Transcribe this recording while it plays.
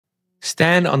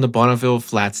Stand on the Bonneville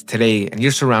Flats today and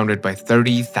you're surrounded by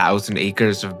 30,000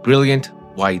 acres of brilliant,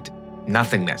 white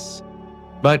nothingness.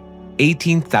 But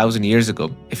 18,000 years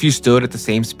ago, if you stood at the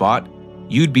same spot,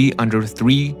 you'd be under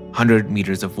 300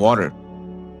 meters of water.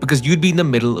 Because you'd be in the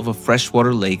middle of a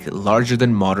freshwater lake larger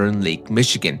than modern Lake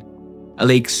Michigan. A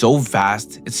lake so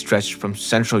vast it stretched from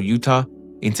central Utah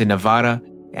into Nevada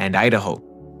and Idaho.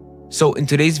 So in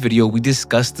today's video, we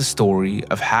discuss the story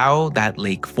of how that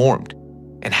lake formed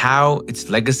and how its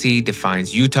legacy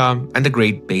defines Utah and the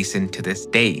Great Basin to this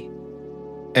day.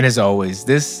 And as always,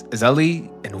 this is Ali,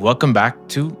 and welcome back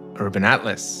to Urban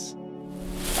Atlas.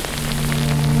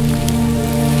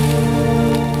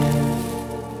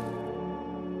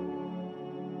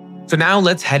 So now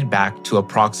let's head back to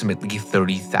approximately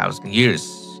 30,000 years.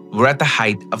 We're at the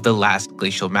height of the last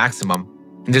glacial maximum,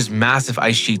 and there's massive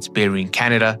ice sheets burying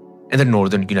Canada and the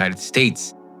northern United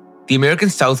States. The American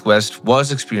Southwest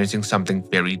was experiencing something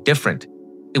very different.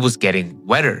 It was getting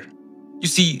wetter. You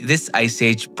see, this ice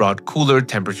age brought cooler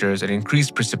temperatures and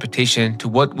increased precipitation to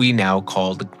what we now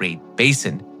call the Great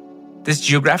Basin. This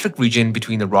geographic region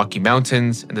between the Rocky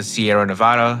Mountains and the Sierra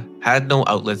Nevada had no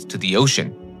outlets to the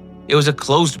ocean. It was a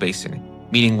closed basin,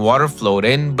 meaning water flowed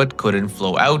in but couldn't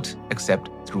flow out except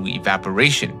through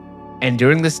evaporation. And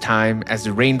during this time, as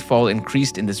the rainfall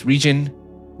increased in this region,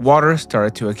 water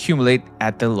started to accumulate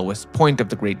at the lowest point of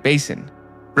the Great Basin.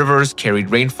 Rivers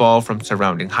carried rainfall from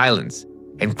surrounding highlands,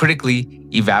 and critically,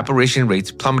 evaporation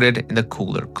rates plummeted in the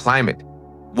cooler climate.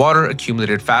 Water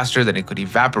accumulated faster than it could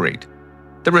evaporate.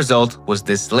 The result was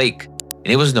this lake, and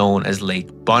it was known as Lake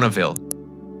Bonneville.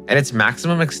 At its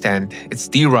maximum extent, it's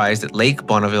theorized that Lake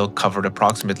Bonneville covered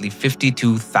approximately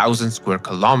 52,000 square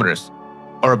kilometers,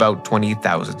 or about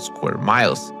 20,000 square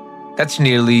miles. That's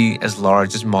nearly as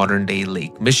large as modern-day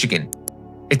Lake Michigan.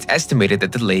 It's estimated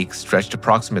that the lake stretched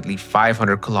approximately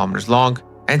 500 kilometers long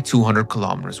and 200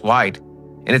 kilometers wide.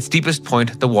 In its deepest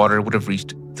point, the water would have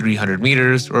reached 300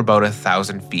 meters or about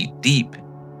 1,000 feet deep.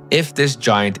 If this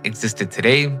giant existed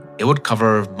today, it would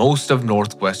cover most of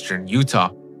northwestern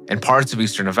Utah and parts of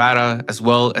eastern Nevada as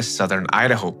well as southern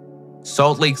Idaho.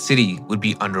 Salt Lake City would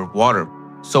be underwater,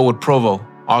 so would Provo,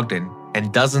 Ogden,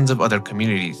 and dozens of other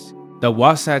communities. The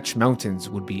Wasatch Mountains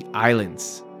would be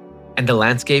islands. And the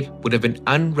landscape would have been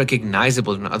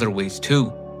unrecognizable in other ways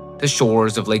too. The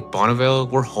shores of Lake Bonneville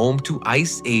were home to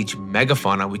Ice Age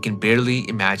megafauna we can barely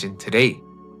imagine today.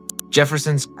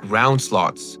 Jefferson's ground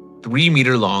sloths,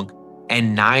 3-meter long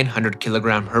and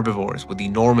 900-kilogram herbivores with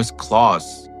enormous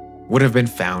claws, would have been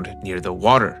found near the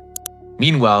water.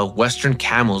 Meanwhile, western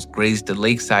camels grazed the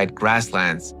lakeside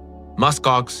grasslands.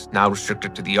 Muskox, now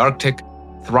restricted to the Arctic,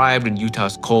 thrived in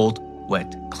Utah's cold,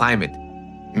 wet climate.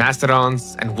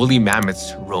 Mastodons and woolly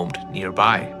mammoths roamed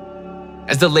nearby.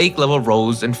 As the lake level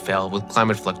rose and fell with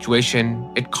climate fluctuation,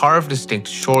 it carved distinct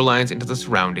shorelines into the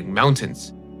surrounding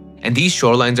mountains. And these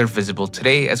shorelines are visible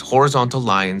today as horizontal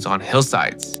lines on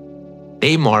hillsides.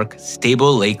 They mark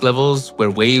stable lake levels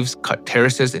where waves cut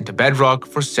terraces into bedrock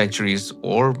for centuries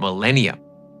or millennia.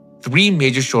 3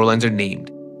 major shorelines are named: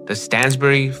 the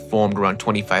Stansbury, formed around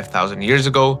 25,000 years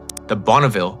ago, the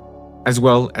Bonneville, as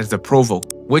well as the Provo,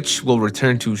 which we'll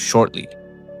return to shortly.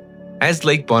 As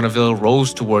Lake Bonneville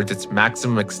rose towards its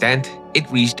maximum extent, it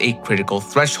reached a critical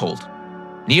threshold.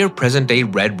 Near present-day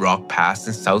Red Rock Pass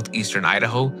in southeastern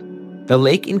Idaho, the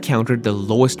lake encountered the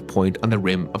lowest point on the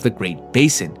rim of the Great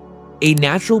Basin, a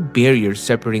natural barrier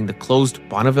separating the closed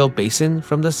Bonneville Basin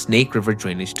from the Snake River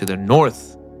drainage to the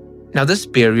north. Now, this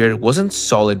barrier wasn't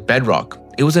solid bedrock,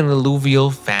 it was an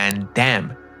alluvial fan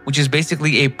dam, which is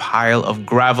basically a pile of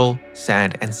gravel,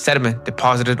 sand, and sediment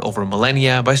deposited over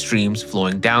millennia by streams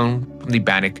flowing down from the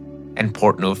Bannock and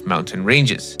Portneuf mountain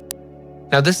ranges.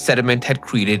 Now, this sediment had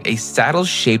created a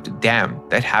saddle-shaped dam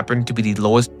that happened to be the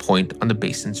lowest point on the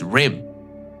basin's rim.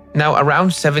 Now,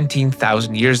 around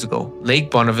 17,000 years ago,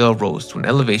 Lake Bonneville rose to an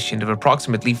elevation of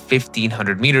approximately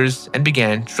 1,500 meters and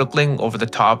began trickling over the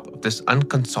top of this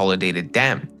unconsolidated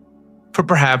dam. For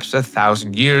perhaps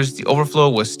 1,000 years, the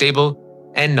overflow was stable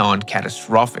and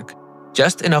non-catastrophic,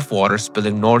 just enough water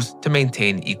spilling north to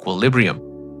maintain equilibrium.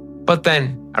 But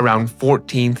then, around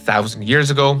 14,000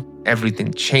 years ago,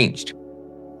 everything changed.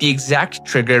 The exact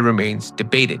trigger remains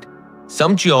debated.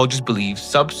 Some geologists believe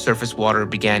subsurface water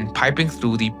began piping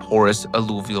through the porous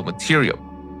alluvial material,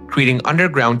 creating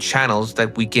underground channels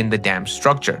that weakened the dam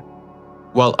structure,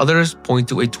 while others point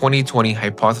to a 2020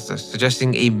 hypothesis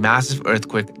suggesting a massive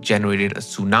earthquake generated a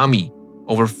tsunami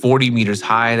over 40 meters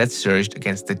high that surged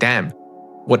against the dam.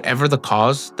 Whatever the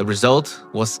cause, the result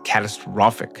was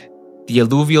catastrophic. The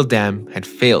alluvial dam had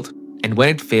failed, and when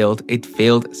it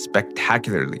failed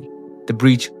spectacularly. The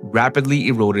breach rapidly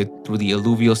eroded through the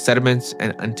alluvial sediments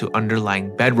and into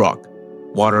underlying bedrock.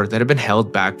 Water that had been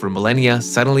held back for millennia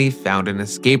suddenly found an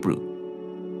escape route.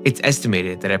 It's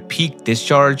estimated that at peak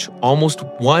discharge, almost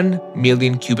 1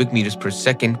 million cubic meters per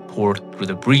second poured through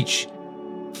the breach.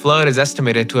 Flood is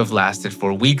estimated to have lasted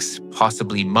for weeks,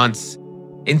 possibly months.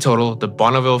 In total, the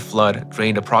Bonneville Flood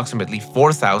drained approximately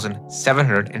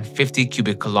 4,750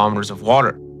 cubic kilometers of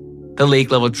water. The lake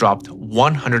level dropped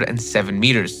 107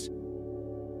 meters.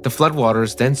 The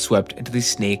floodwaters then swept into the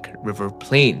Snake River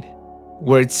Plain,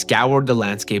 where it scoured the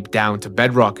landscape down to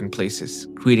bedrock in places,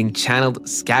 creating channeled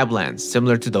scablands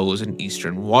similar to those in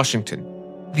eastern Washington.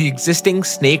 The existing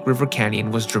Snake River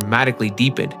Canyon was dramatically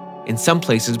deepened, in some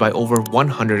places by over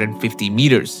 150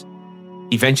 meters.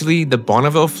 Eventually, the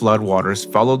Bonneville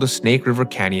floodwaters followed the Snake River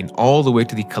Canyon all the way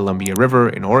to the Columbia River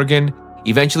in Oregon,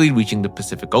 eventually reaching the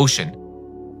Pacific Ocean.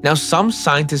 Now, some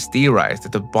scientists theorize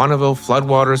that the Bonneville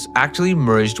floodwaters actually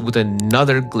merged with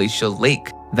another glacial lake,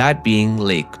 that being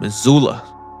Lake Missoula.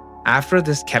 After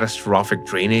this catastrophic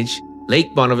drainage,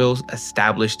 Lake Bonneville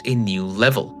established a new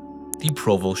level, the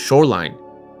Provo Shoreline,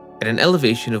 at an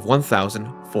elevation of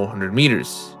 1,400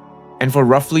 meters. And for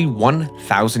roughly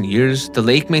 1,000 years, the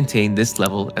lake maintained this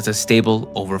level as a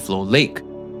stable overflow lake.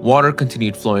 Water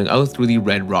continued flowing out through the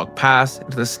Red Rock Pass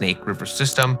into the Snake River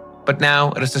system, but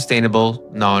now at a sustainable,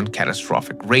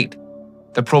 non-catastrophic rate.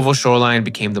 The Provo shoreline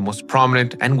became the most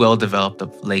prominent and well-developed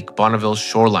of Lake Bonneville's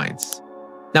shorelines.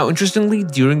 Now, interestingly,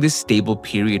 during this stable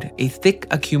period, a thick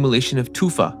accumulation of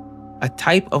tufa, a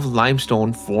type of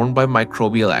limestone formed by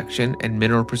microbial action and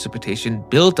mineral precipitation,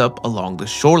 built up along the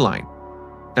shoreline.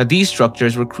 Now, these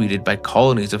structures were created by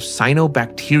colonies of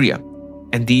cyanobacteria,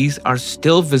 and these are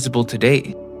still visible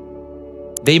today.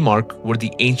 They mark where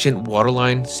the ancient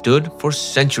waterline stood for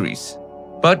centuries.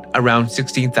 But around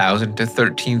 16,000 to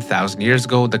 13,000 years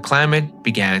ago, the climate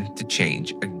began to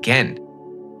change again.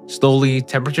 Slowly,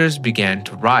 temperatures began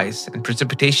to rise and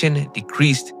precipitation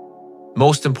decreased.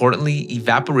 Most importantly,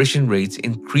 evaporation rates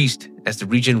increased as the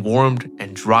region warmed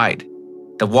and dried.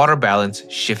 The water balance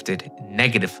shifted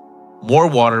negative. More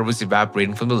water was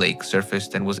evaporating from the lake surface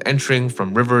than was entering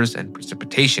from rivers and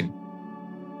precipitation.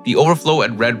 The overflow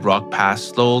at Red Rock Pass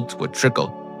slowed to a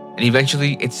trickle, and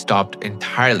eventually it stopped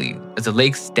entirely as the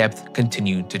lake's depth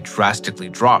continued to drastically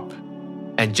drop.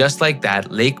 And just like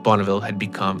that, Lake Bonneville had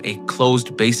become a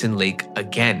closed basin lake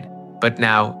again, but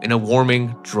now in a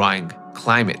warming, drying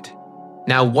climate.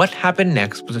 Now, what happened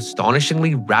next was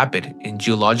astonishingly rapid in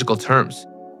geological terms.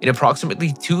 In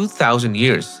approximately 2,000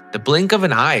 years, the blink of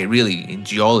an eye really in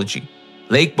geology,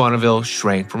 Lake Bonneville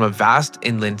shrank from a vast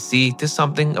inland sea to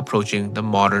something approaching the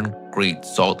modern Great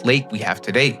Salt Lake we have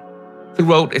today.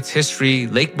 Throughout its history,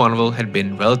 Lake Bonneville had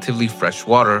been relatively fresh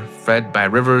water fed by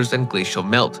rivers and glacial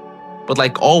melt. But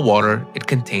like all water, it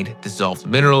contained dissolved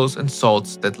minerals and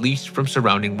salts that leached from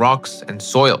surrounding rocks and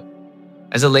soil.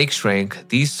 As the lake shrank,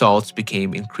 these salts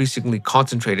became increasingly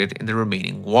concentrated in the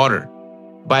remaining water.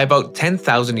 By about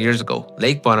 10,000 years ago,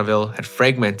 Lake Bonneville had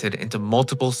fragmented into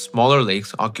multiple smaller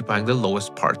lakes occupying the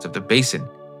lowest parts of the basin.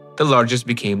 The largest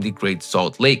became the Great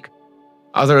Salt Lake.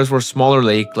 Others were smaller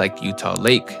lakes like Utah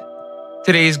Lake.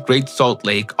 Today's Great Salt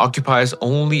Lake occupies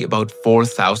only about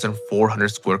 4,400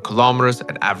 square kilometers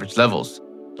at average levels,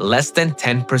 less than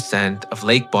 10% of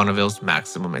Lake Bonneville's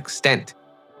maximum extent.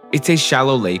 It's a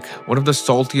shallow lake, one of the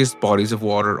saltiest bodies of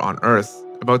water on Earth.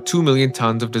 About 2 million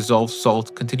tons of dissolved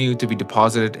salt continue to be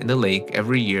deposited in the lake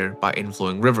every year by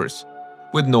inflowing rivers,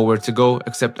 with nowhere to go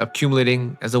except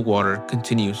accumulating as the water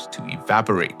continues to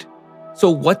evaporate. So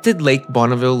what did Lake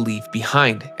Bonneville leave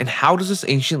behind, and how does this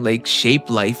ancient lake shape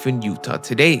life in Utah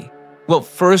today? Well,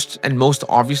 first and most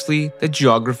obviously, the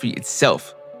geography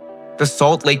itself. The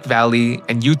Salt Lake Valley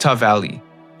and Utah Valley.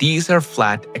 These are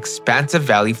flat, expansive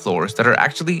valley floors that are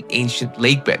actually ancient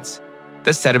lake beds.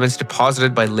 The sediments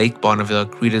deposited by Lake Bonneville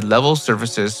created level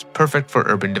surfaces perfect for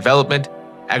urban development,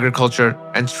 agriculture,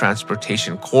 and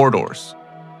transportation corridors.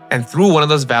 And through one of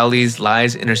those valleys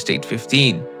lies Interstate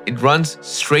 15. It runs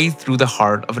straight through the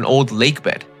heart of an old lake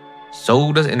bed.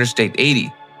 So does Interstate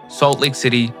 80. Salt Lake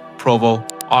City, Provo,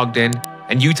 Ogden,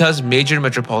 and Utah's major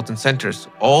metropolitan centers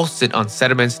all sit on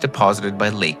sediments deposited by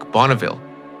Lake Bonneville.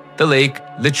 The lake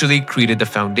literally created the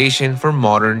foundation for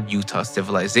modern Utah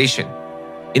civilization.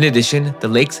 In addition, the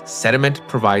lake's sediment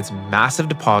provides massive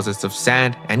deposits of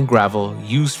sand and gravel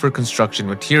used for construction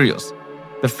materials.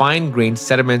 The fine-grained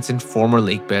sediments in former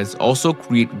lake beds also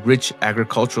create rich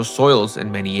agricultural soils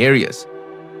in many areas.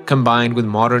 Combined with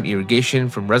modern irrigation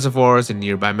from reservoirs in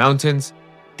nearby mountains,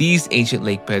 these ancient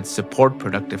lake beds support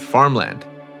productive farmland.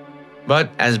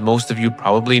 But as most of you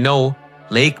probably know,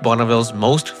 Lake Bonneville's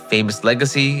most famous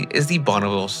legacy is the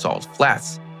Bonneville Salt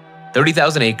Flats,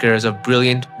 30,000 acres of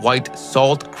brilliant white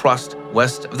salt crust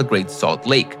west of the Great Salt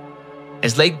Lake.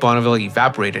 As Lake Bonneville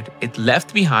evaporated, it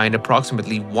left behind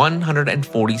approximately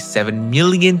 147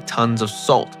 million tons of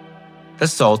salt. The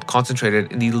salt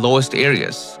concentrated in the lowest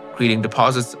areas, creating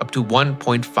deposits up to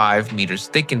 1.5 meters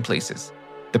thick in places.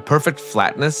 The perfect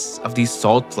flatness of these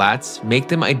salt flats make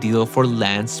them ideal for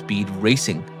land speed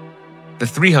racing. The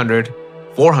 300,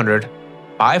 400,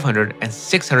 500, and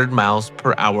 600 miles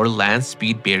per hour land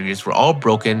speed barriers were all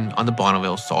broken on the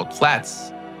Bonneville Salt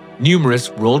Flats. Numerous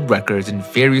world records in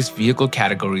various vehicle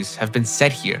categories have been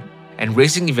set here, and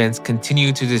racing events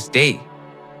continue to this day.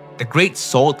 The Great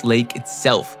Salt Lake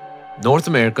itself, North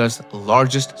America's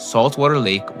largest saltwater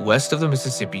lake west of the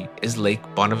Mississippi, is Lake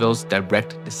Bonneville's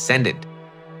direct descendant.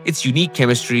 Its unique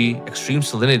chemistry, extreme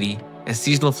salinity, and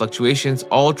seasonal fluctuations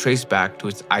all trace back to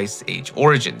its Ice Age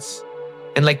origins.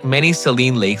 And like many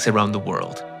saline lakes around the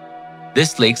world,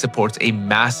 this lake supports a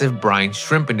massive brine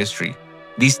shrimp industry.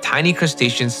 These tiny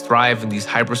crustaceans thrive in these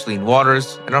hypersaline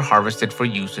waters and are harvested for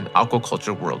use in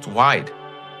aquaculture worldwide.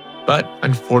 But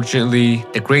unfortunately,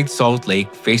 the Great Salt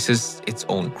Lake faces its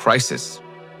own crisis.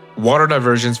 Water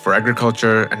diversions for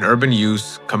agriculture and urban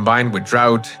use, combined with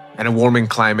drought and a warming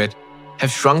climate,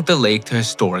 have shrunk the lake to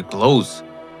historic lows.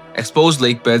 Exposed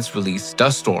lake beds release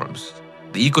dust storms.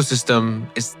 The ecosystem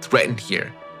is threatened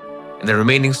here, and the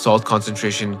remaining salt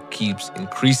concentration keeps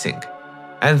increasing.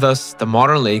 And thus, the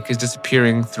modern lake is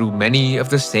disappearing through many of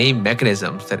the same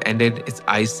mechanisms that ended its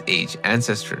Ice Age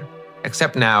ancestor,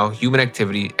 except now human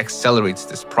activity accelerates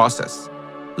this process.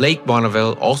 Lake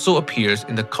Bonneville also appears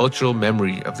in the cultural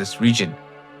memory of this region.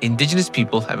 Indigenous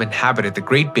people have inhabited the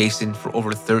Great Basin for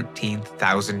over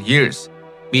 13,000 years,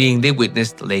 meaning they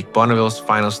witnessed Lake Bonneville's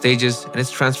final stages and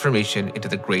its transformation into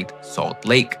the Great Salt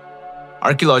Lake.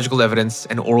 Archaeological evidence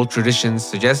and oral traditions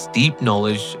suggest deep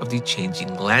knowledge of the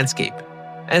changing landscape.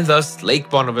 And thus, Lake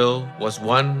Bonneville was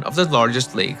one of the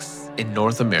largest lakes in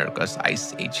North America's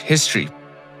Ice Age history.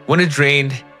 When it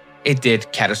drained, it did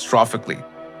catastrophically,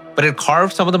 but it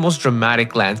carved some of the most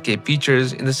dramatic landscape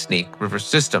features in the Snake River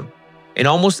system. In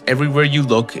almost everywhere you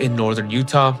look in northern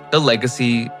Utah, the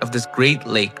legacy of this great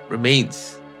lake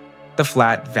remains. The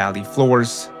flat valley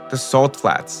floors, the salt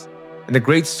flats, and the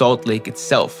Great Salt Lake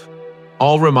itself,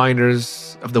 all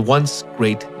reminders of the once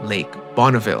great Lake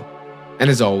Bonneville. And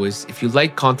as always, if you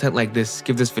like content like this,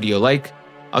 give this video a like.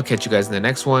 I'll catch you guys in the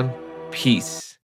next one. Peace.